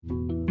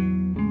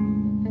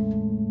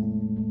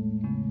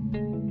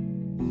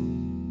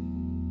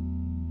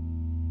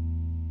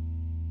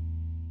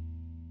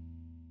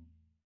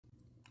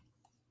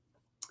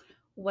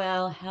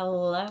Well,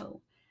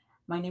 hello.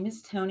 My name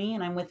is Tony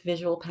and I'm with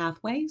Visual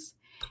Pathways.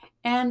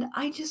 And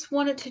I just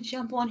wanted to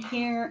jump on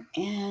here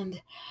and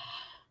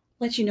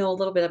let you know a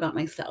little bit about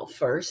myself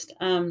first.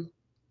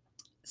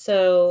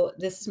 So,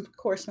 this is, of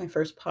course, my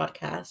first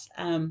podcast.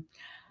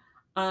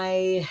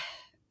 I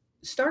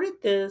started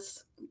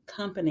this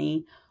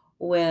company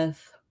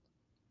with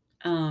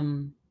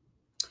um,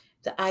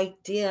 the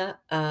idea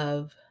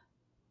of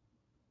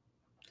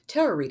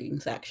tarot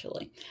readings,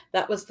 actually.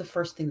 That was the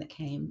first thing that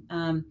came.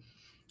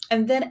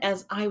 And then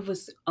as I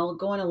was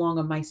going along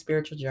on my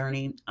spiritual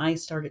journey, I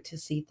started to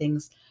see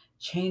things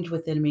change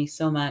within me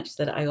so much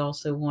that I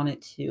also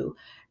wanted to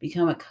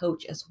become a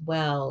coach as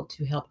well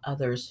to help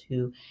others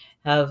who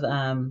have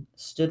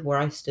stood where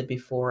I stood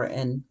before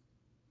and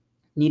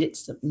need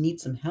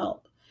some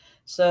help.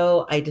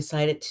 So I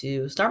decided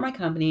to start my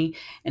company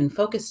and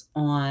focus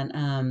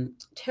on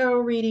tarot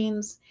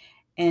readings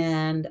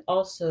and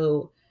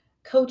also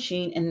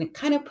coaching and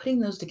kind of putting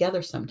those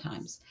together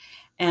sometimes.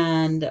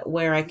 And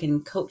where I can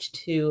coach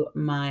to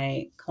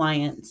my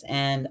clients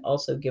and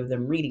also give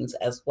them readings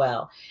as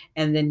well.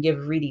 And then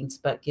give readings,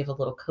 but give a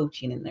little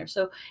coaching in there.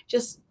 So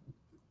just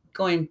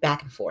going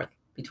back and forth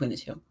between the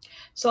two.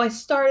 So I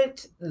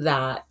started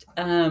that.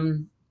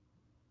 And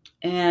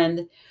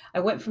I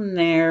went from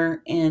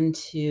there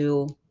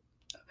into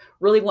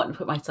really wanting to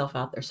put myself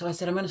out there. So I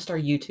said, I'm going to start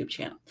a YouTube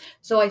channel.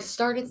 So I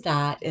started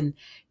that. And,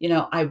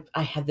 I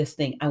had this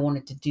thing. I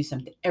wanted to do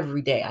something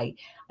every day.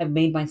 I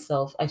made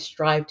myself, I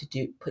strive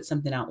to put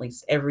something out at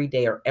least every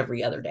day or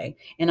every other day.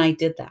 And I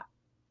did that.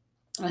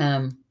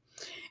 Um,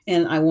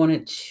 and I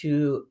wanted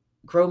to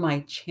grow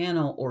my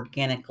channel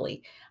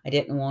organically. I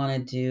didn't want to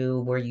do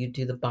where you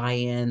do the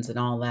buy-ins and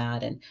all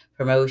that and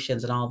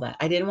promotions and all that.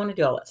 I didn't want to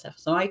do all that stuff.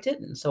 So I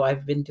didn't. So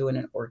I've been doing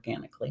it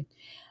organically.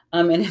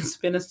 And it's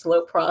been a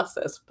slow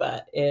process,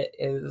 but it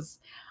is,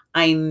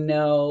 I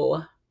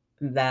know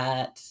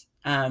that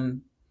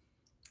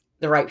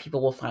the right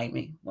people will find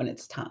me when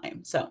it's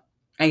time. So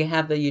I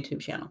have the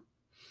YouTube channel.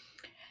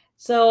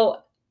 So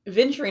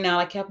venturing out,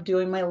 I kept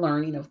doing my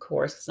learning, of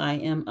course, because I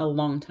am a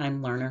long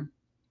time learner.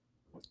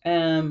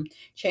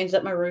 Changed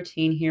up my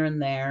routine here and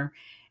there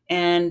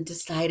and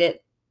decided,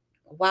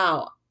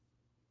 wow,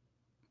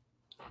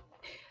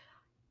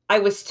 I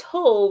was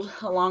told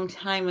a long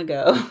time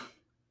ago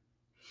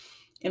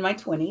in my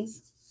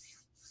 20s,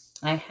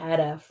 I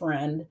had a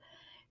friend.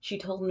 She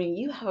told me,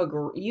 you have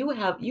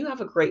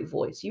a great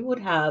voice. You would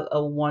have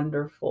a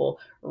wonderful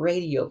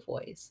radio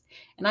voice."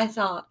 And I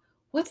thought,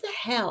 "What the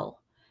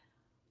hell?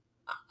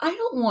 I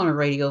don't want a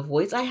radio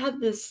voice." I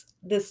had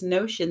this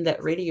notion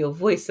that radio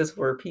voices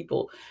were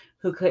people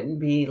who couldn't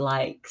be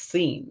like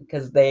seen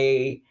because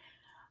they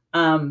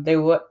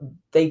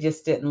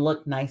just didn't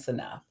look nice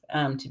enough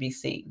to be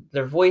seen.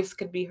 Their voice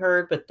could be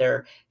heard, but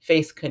their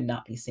face could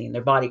not be seen.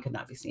 Their body could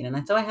not be seen.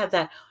 And so I had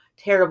that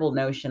terrible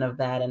notion of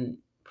that and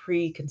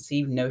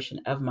preconceived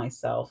notion of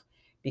myself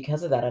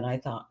because of that. And I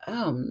thought,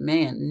 oh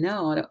man,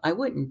 no, I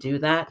wouldn't do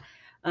that.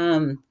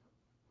 Um,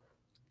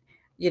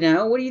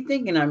 what are you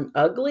thinking? I'm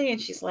ugly? And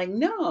she's like,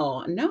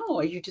 no,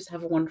 no, you just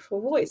have a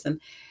wonderful voice.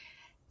 And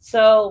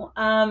so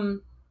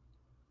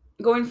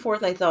going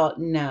forth, I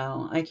thought,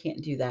 no, I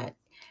can't do that.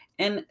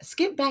 And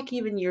skip back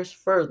even years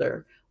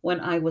further when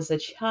I was a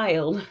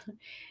child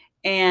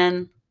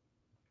and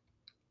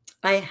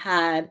I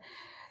had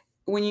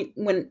when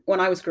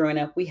I was growing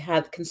up, we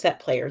had cassette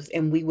players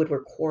and we would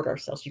record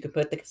ourselves. You could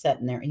put the cassette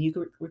in there and you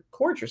could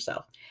record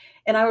yourself.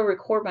 And I would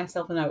record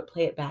myself and I would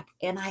play it back.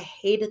 And I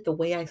hated the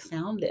way I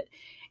sounded.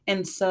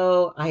 And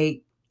so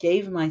I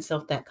gave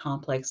myself that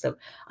complex of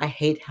I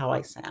hate how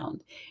I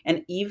sound.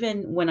 And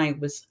even when I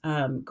was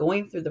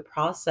going through the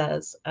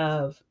process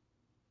of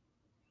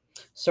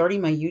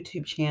starting my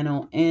YouTube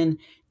channel and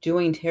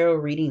doing tarot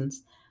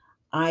readings,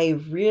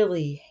 I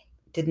really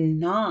did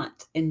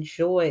not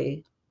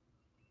enjoy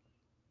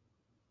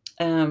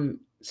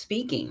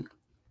speaking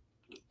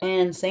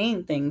and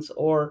saying things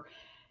or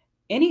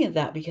any of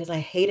that because I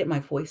hated my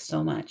voice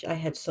so much. I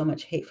had so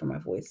much hate for my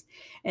voice.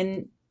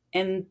 And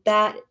and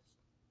that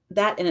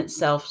in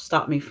itself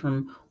stopped me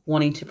from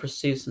wanting to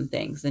pursue some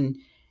things and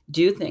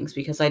do things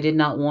because I did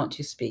not want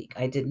to speak.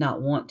 I did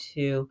not want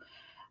to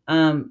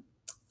um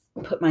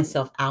put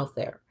myself out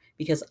there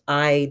because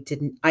I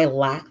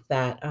lacked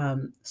that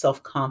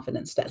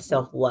self-confidence, that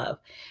self-love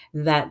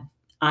that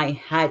I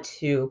had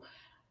to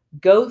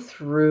go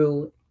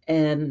through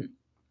and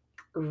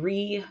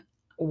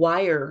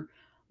rewire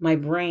my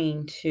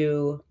brain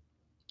to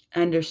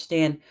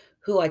understand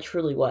who I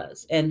truly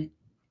was and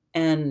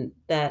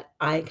that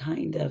I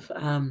kind of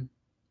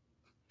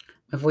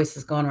my voice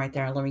is gone right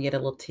there. Let me get a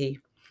little tea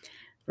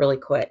really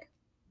quick.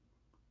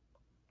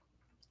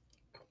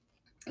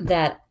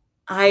 That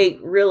I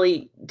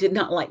really did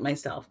not like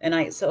myself. And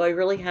I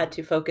really had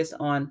to focus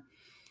on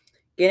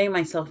getting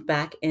myself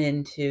back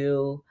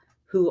into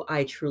who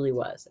I truly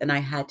was. And I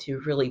had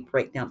to really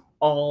break down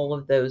all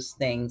of those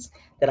things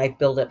that I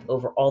built up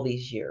over all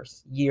these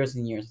years and years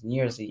and years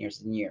and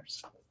years and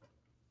years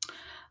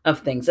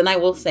of things. And I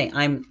will say,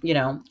 I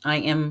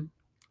am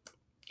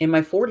in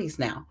my 40s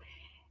now.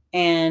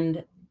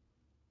 And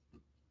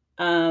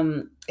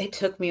it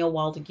took me a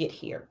while to get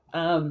here.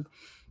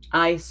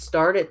 I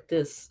started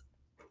this,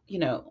 you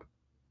know,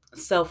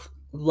 self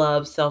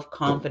love, self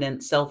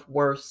confidence, self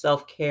worth,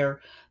 self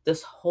care,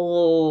 this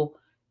whole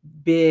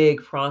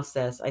big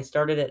process. I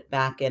started it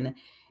back in,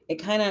 it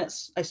kind of,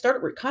 I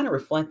started kind of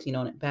reflecting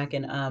on it back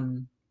in,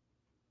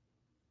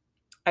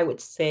 I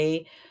would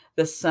say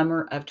the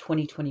summer of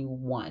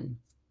 2021.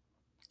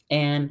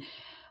 And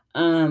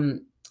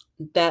um,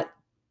 that,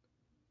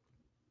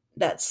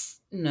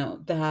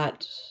 no,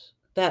 that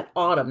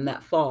autumn,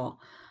 that fall,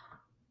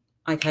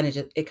 I kinda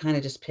just it kinda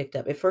just picked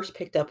up. It first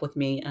picked up with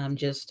me,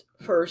 just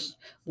first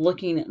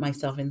looking at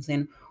myself and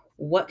saying,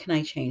 "What can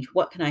I change?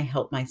 What can I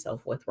help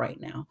myself with right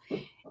now?"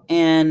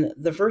 And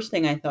the first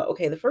thing I thought,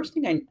 "Okay, the first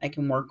thing I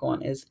can work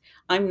on is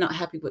I'm not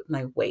happy with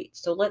my weight,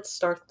 so let's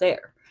start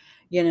there."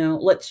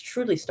 Let's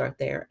truly start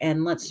there,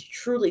 and let's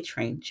truly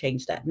train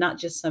change that, not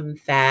just some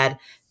fad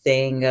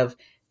thing of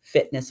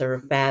fitness or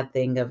a fad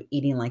thing of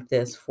eating like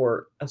this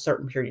for a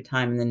certain period of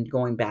time and then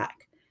going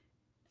back.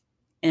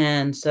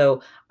 And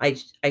so I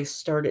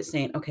started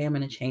saying, "Okay, I'm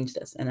gonna change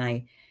this." And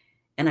I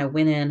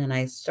went in and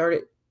I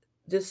started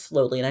just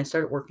slowly and I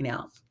started working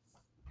out.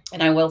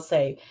 And I will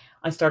say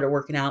I started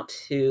working out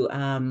to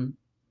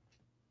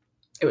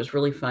it was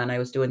really fun. I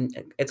was doing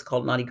it's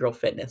called Naughty Girl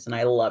Fitness and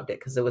I loved it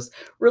because it was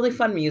really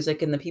fun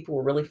music and the people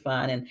were really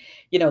fun and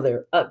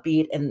they're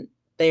upbeat and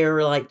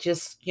they're like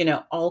just,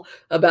 all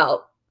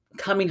about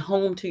coming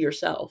home to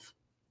yourself.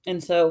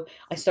 And so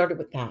I started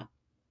with that.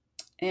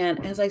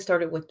 And as I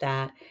started with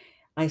that,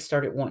 I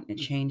started wanting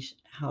to change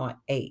how I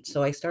ate.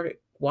 So I started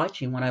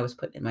watching what I was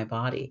putting in my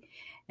body.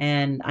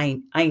 And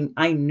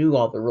I knew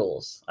all the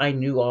rules. I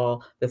knew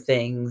all the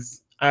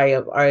things.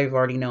 I've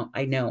already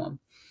I know them.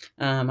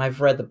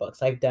 I've read the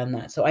books. I've done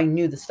that. So I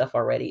knew the stuff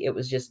already. It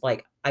was just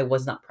like I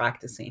was not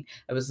practicing.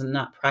 I was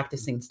not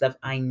practicing stuff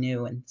I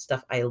knew and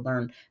stuff I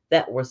learned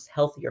that was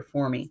healthier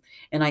for me.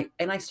 And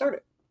I started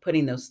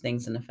putting those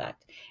things in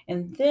effect.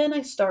 And then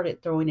I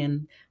started throwing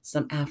in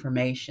some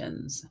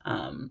affirmations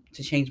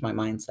to change my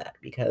mindset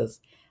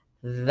because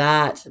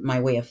that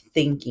my way of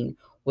thinking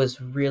was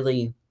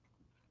really,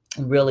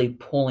 really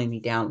pulling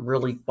me down,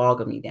 really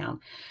bogging me down.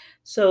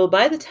 So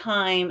by the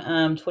time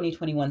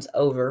 2021's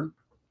over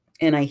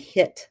and I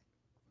hit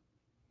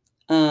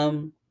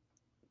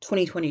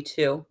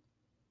 2022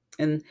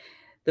 and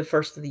the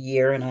first of the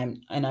year, and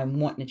I'm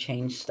wanting to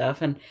change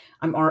stuff, and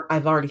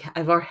I've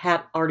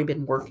already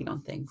been working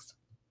on things.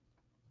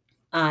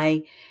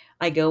 I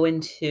I go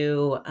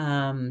into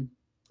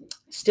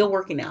still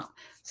working out,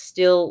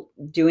 still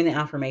doing the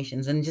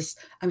affirmations, and just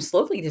I'm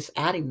slowly just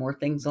adding more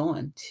things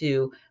on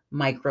to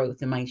my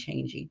growth and my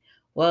changing.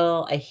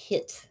 Well, I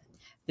hit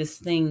this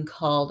thing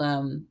called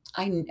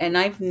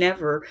I've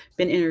never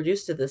been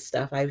introduced to this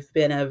stuff. I've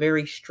been a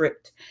very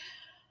strict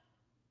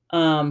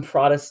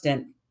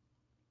Protestant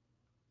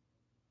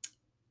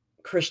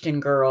Christian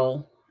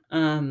girl.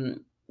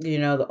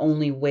 The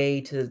only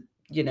way to,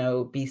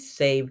 be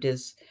saved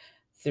is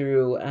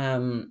through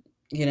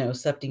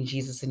accepting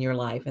Jesus in your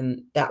life.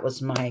 And that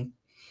was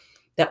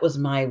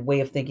my way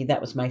of thinking.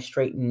 That was my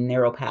straight and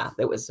narrow path.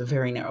 It was a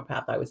very narrow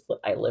path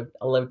I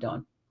lived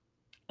on.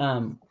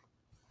 Um,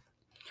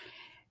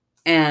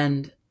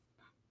 and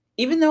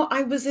even though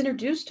I was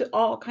introduced to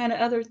all kind of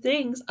other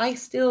things, I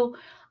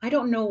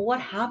don't know what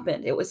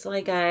happened. It was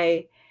like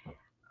I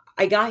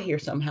got here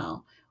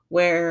somehow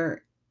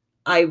where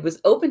I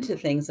was open to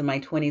things in my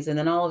 20s and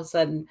then all of a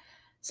sudden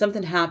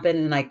something happened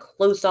and I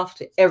closed off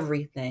to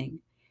everything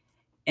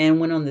and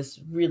went on this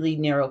really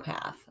narrow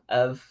path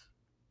of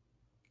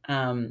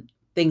um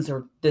things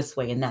are this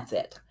way and that's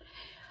it.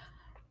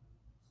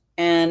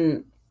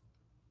 And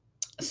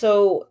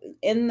so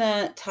in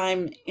that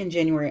time in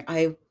January,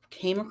 I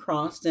came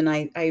across, and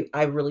I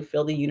really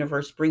feel the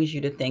universe brings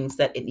you to things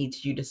that it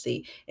needs you to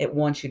see. It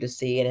wants you to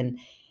see it,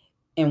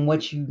 and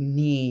what you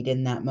need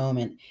in that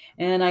moment.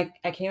 And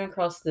I came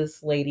across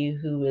this lady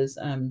who was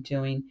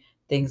doing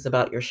things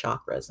about your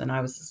chakras, and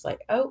I was just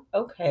like, oh,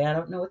 okay, I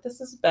don't know what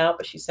this is about,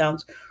 but she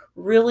sounds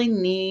really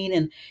neat,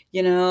 and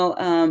you know,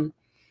 um,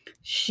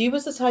 she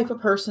was the type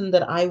of person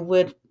that I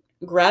would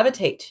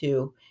gravitate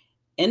to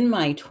in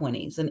my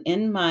 20s and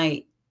in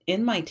my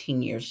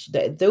teen years.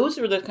 Those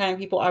are the kind of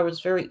people I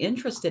was very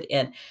interested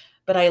in,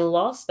 but I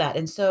lost that.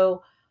 And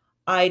so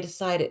I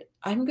decided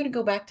I'm going to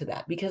go back to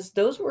that because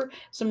those were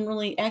some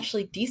really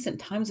actually decent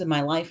times in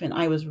my life and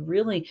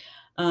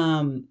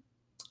um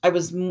I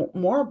was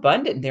more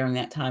abundant during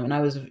that time, and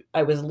I was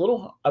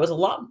a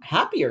lot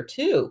happier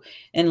too,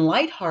 and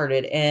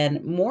lighthearted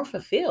and more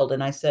fulfilled.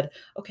 And I said,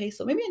 okay,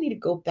 so maybe I need to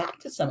go back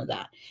to some of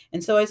that.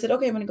 And so I said,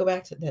 okay, I'm going to go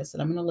back to this,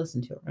 and I'm going to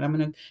listen to it, and I'm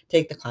going to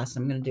take the class,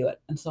 and I'm going to do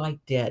it. And so I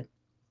did,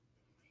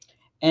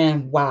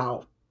 and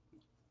wow,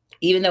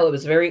 even though it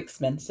was very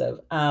expensive,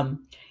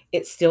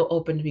 it still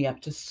opened me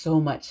up to so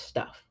much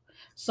stuff,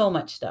 so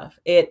much stuff.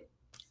 It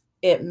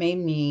made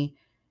me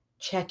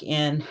check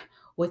in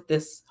with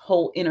this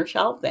whole inner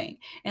child thing.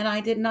 And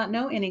I did not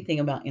know anything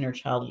about inner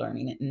child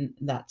learning and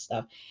that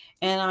stuff.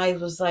 And I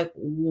was like,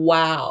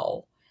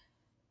 wow,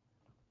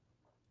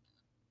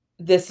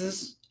 this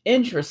is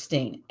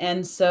interesting.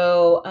 And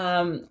so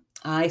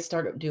I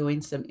started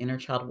doing some inner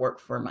child work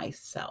for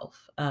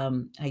myself.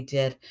 I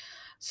did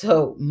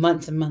so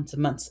months and months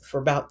and months for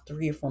about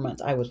 3 or 4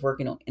 months. I was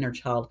working on inner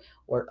child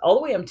work all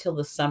the way until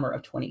the summer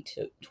of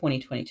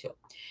 2022.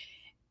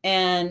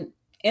 And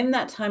in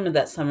that time of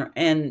that summer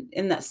and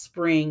in that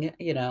spring,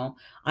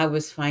 I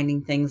was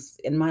finding things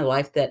in my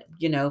life that,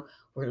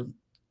 were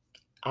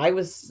I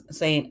was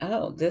saying,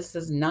 "Oh, this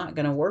is not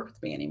gonna work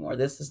with me anymore.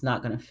 This is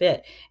not gonna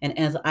fit." And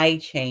as I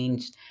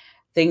changed,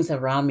 things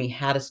around me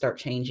had to start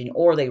changing,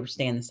 or they were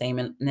staying the same.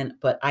 And then,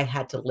 but I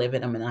had to live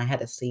in them, and I had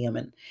to see them.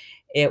 And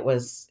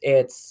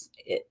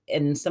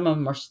and some of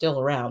them are still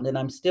around, and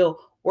I'm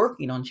still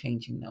working on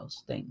changing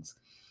those things.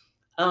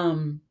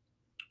 Um,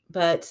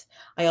 but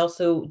I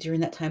also during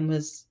that time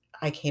was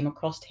I came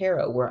across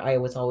tarot, where I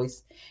was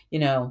always, you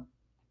know,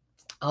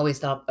 always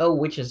thought, "Oh,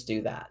 witches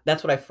do that."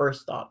 That's what I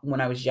first thought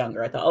when I was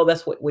younger. I thought, "Oh,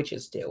 that's what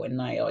witches do."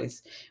 And it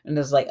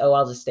was like, "Oh,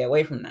 I'll just stay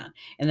away from that."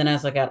 And then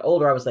as I got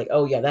older, I was like,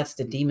 "Oh, yeah, that's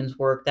the demon's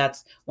work."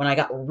 That's when I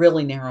got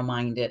really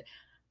narrow-minded.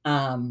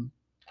 Um,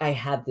 I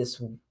had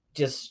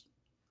just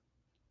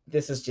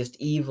this is just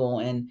evil,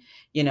 and,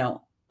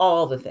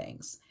 all the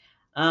things.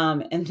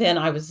 And then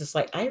I was just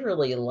like, "I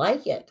really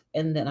like it."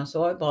 And then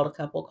so I bought a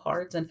couple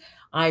cards, and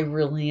I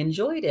really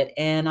enjoyed it.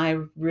 And I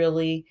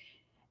really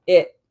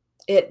it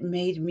it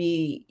made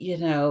me,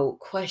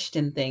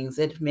 question things.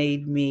 It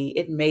made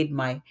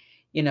my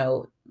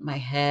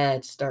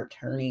head start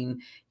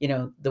turning.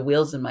 The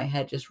wheels in my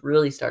head just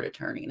really started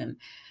turning.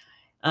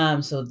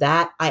 And so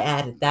that I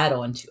added that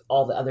on to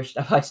all the other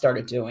stuff I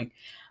started doing.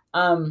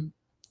 Um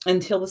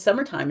until the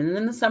summertime. And then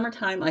in the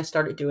summertime I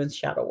started doing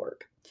shadow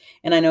work.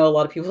 And I know a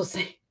lot of people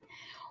say,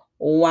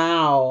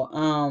 "Wow,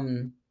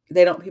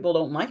 people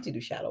don't like to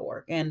do shadow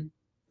work." And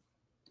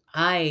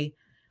I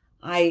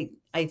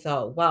I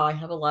thought, "Wow, I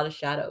have a lot of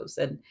shadows."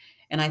 And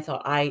I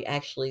thought I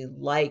actually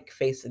like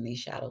facing these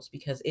shadows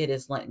because it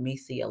has let me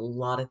see a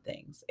lot of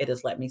things. It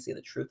has let me see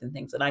the truth in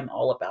things. And I'm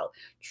all about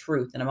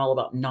truth, and I'm all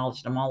about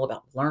knowledge, and I'm all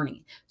about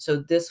learning. So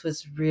this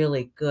was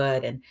really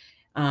good. And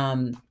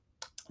um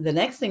the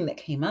next thing that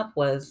came up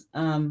was,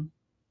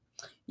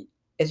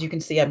 as you can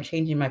see, I'm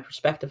changing my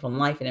perspective on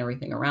life and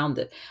everything around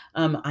it.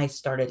 I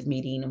started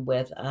meeting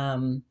with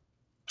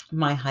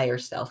my higher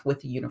self,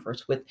 with the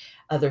universe, with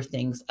other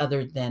things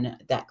other than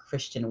that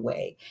Christian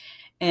way.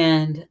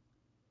 And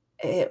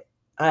it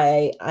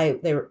I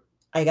they were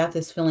I got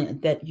this feeling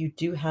that you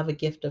do have a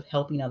gift of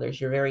helping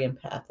others. You're very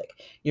empathic.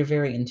 You're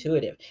very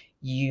intuitive.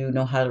 You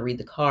know how to read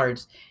the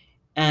cards.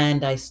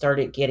 And I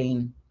started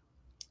getting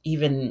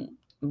even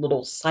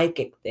little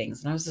psychic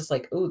things. And I was just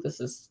like, "Oh,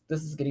 this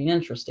is getting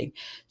interesting."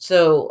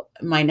 So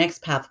my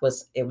next path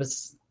was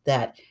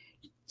that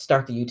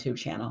start the YouTube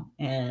channel.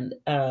 And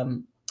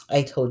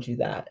I told you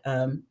that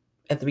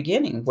at the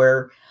beginning,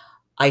 where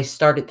I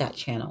started that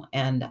channel.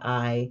 And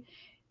I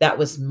that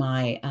was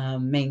my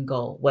main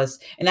goal. Was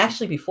And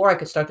actually, before I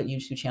could start that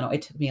YouTube channel,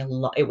 it took me a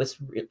lot. It was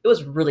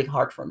really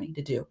hard for me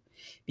to do,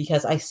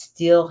 because I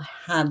still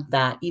had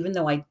that. Even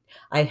though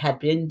I had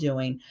been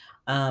doing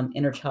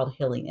inner child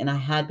healing, and I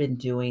had been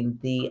doing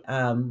the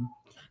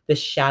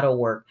shadow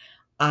work,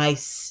 I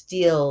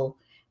still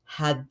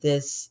had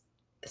this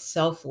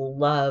self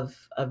love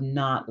of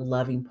not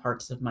loving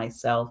parts of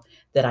myself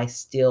that I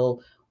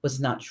still was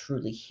not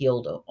truly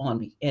healed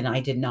on. And I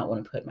did not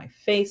want to put my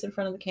face in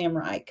front of the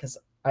camera, because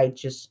I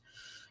just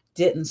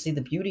didn't see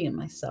the beauty in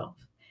myself.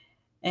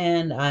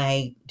 And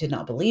I did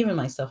not believe in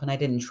myself, and I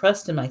didn't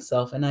trust in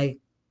myself. And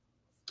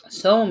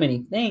so many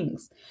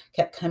things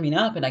kept coming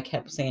up, and I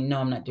kept saying, "No,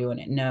 I'm not doing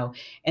it. No."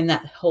 And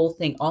that whole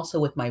thing also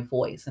with my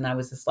voice. And I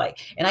was just like,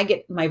 and I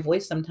get my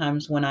voice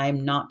sometimes when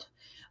I'm not,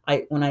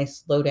 when I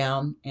slow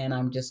down and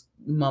I'm just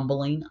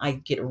mumbling, I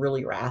get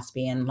really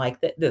raspy, and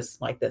like this.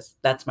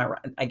 That's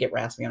I get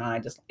raspy,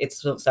 and it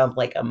sounds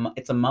like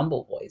it's a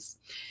mumble voice.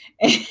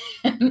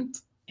 And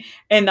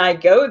and I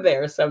go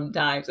there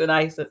sometimes, and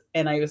I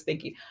was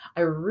thinking,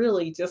 I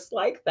really just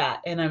like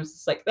that. And I was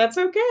just like, "That's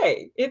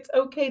okay. It's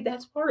okay.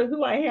 That's part of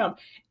who I am."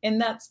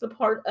 And that's the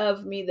part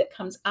of me that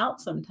comes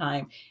out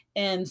sometime.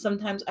 And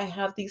sometimes I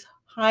have these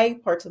high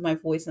parts of my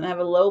voice, and I have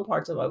a low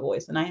parts of my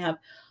voice, and I have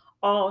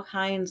all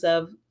kinds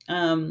of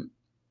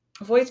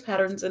voice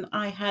patterns, and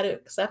I had to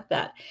accept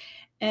that.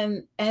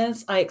 And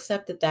as I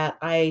accepted that,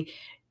 I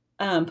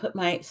put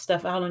my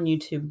stuff out on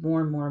YouTube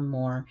more and more and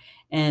more,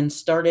 and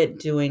started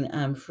doing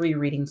free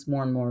readings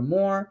more and more and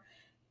more,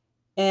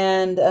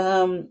 and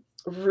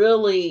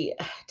really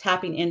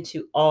tapping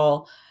into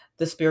all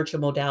the spiritual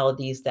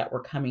modalities that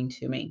were coming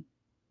to me,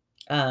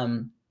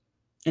 um,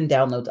 and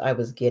downloads I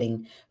was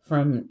getting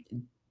from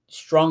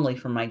strongly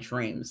from my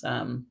dreams.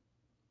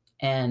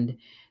 And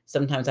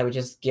sometimes I would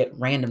just get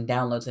random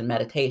downloads in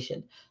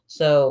meditation.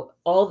 So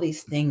all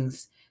these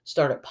things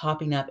started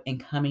popping up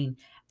and coming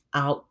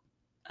out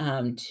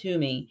to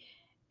me.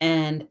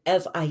 And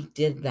as I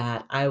did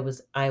that, I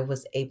was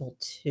able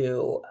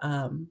to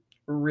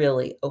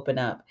really open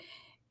up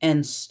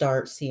and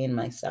start seeing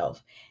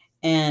myself.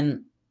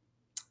 And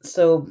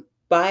so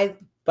by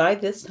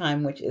this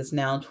time, which is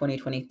now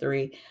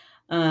 2023,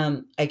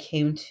 I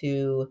came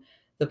to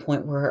the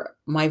point where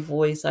my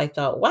voice, I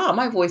thought, wow,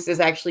 my voice is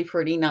actually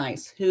pretty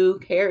nice. Who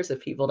cares if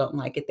people don't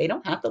like it? They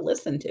don't have to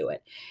listen to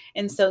it.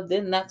 And so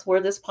then that's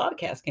where this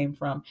podcast came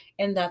from.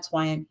 And that's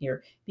why I'm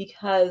here.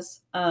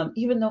 Because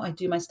even though I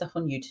do my stuff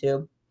on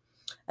YouTube,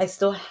 I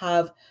still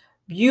have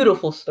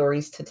beautiful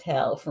stories to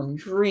tell from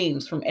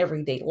dreams, from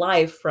everyday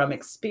life, from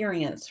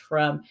experience,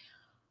 from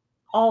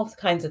all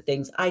kinds of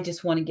things. I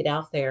just want to get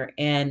out there.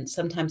 And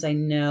sometimes I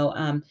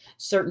know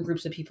certain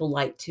groups of people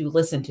like to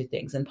listen to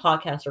things, and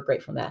podcasts are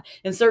great for that.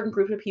 And certain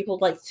group of people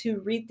like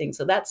to read things.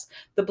 So that's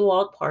the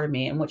blog part of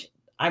me, in which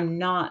I'm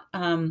not.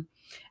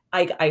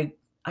 I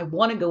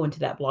want to go into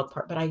that blog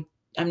part, but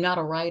I'm not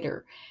a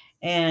writer,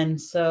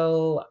 and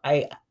so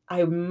I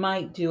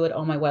might do it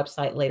on my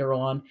website later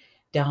on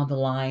down the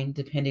line,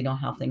 depending on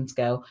how things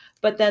go.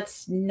 But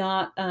that's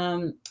not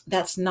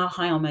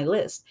high on my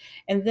list.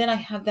 And then I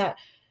have that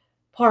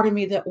part of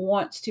me that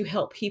wants to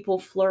help people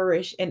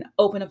flourish and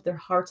open up their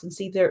hearts and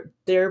see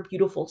their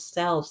beautiful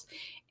selves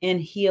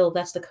and heal.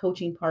 That's the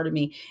coaching part of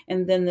me.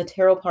 And then the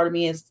tarot part of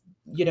me is,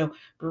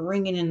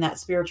 bringing in that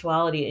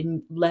spirituality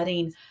and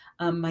letting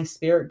my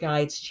spirit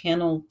guides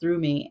channel through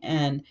me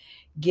and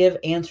give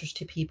answers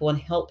to people and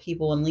help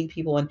people and lead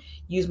people and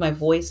use my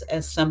voice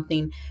as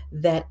something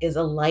that is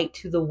a light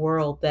to the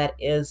world, that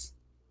is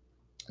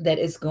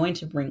going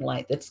to bring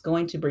light, that's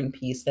going to bring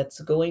peace, that's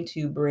going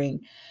to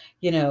bring,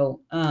 you know,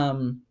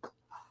 um,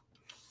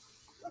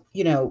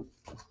 you know,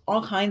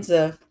 all kinds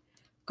of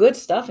good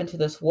stuff into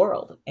this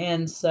world.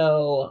 And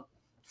so,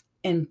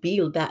 and be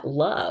that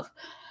love.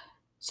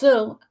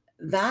 So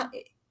that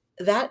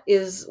that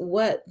is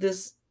what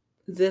this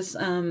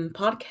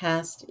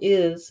podcast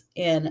is,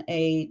 in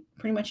a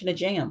pretty much in a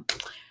jam,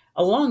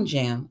 a long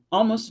jam,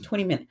 almost a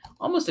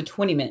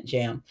 20-minute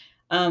jam.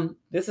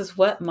 This is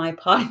what my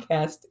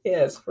podcast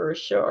is for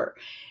sure.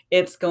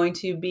 It's going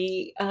to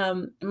be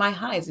my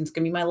highs, and it's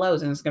going to be my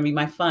lows, and it's going to be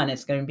my fun.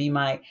 It's going to be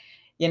my,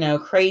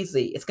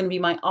 crazy. It's going to be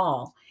my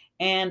all.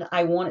 And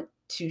I want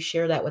to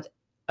share that with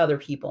other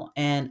people.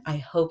 And I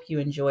hope you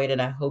enjoyed it.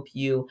 I hope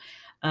you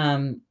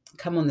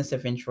come on this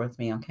adventure with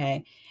me.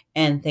 Okay.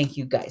 And thank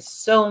you guys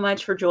so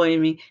much for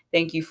joining me.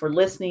 Thank you for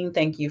listening.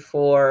 Thank you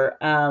for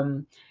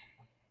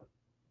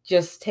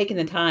just taking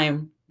the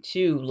time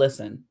to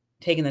listen,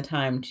 taking the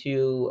time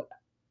to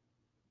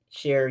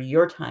share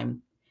your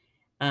time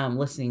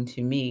listening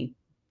to me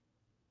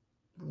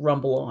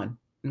rumble on.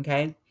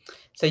 Okay.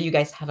 So you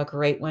guys have a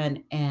great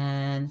one,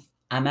 and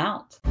I'm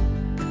out.